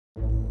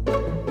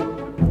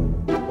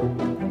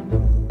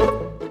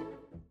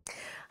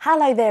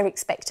Hello there,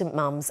 expectant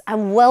mums,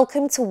 and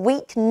welcome to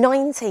week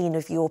 19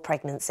 of your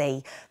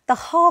pregnancy. The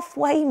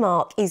halfway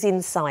mark is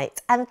in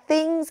sight and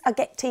things are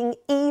getting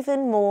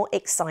even more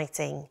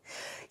exciting.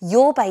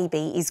 Your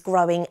baby is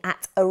growing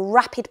at a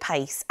rapid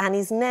pace and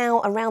is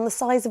now around the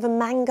size of a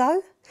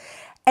mango.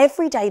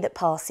 Every day that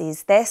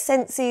passes, their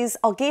senses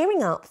are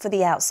gearing up for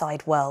the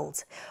outside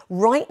world.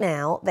 Right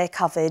now, they're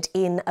covered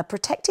in a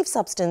protective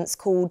substance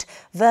called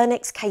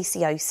vernix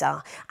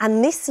caseosa,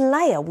 and this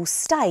layer will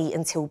stay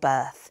until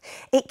birth.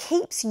 It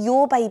keeps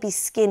your baby's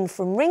skin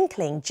from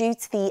wrinkling due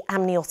to the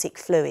amniotic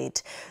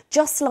fluid,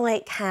 just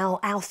like how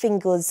our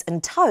fingers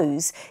and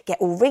toes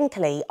get all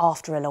wrinkly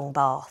after a long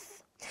bath.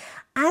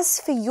 As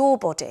for your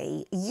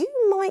body, you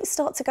might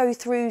start to go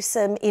through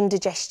some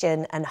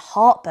indigestion and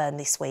heartburn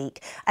this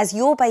week as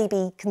your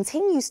baby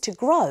continues to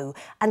grow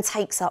and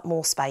takes up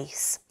more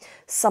space.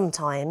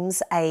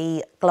 Sometimes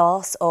a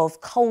glass of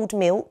cold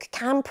milk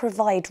can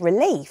provide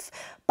relief,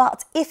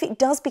 but if it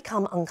does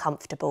become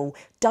uncomfortable,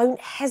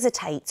 don't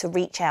hesitate to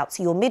reach out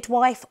to your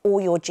midwife or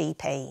your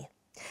GP.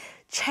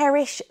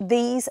 Cherish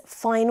these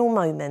final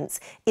moments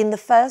in the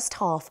first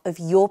half of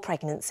your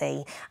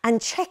pregnancy and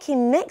check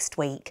in next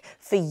week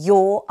for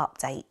your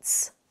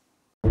updates.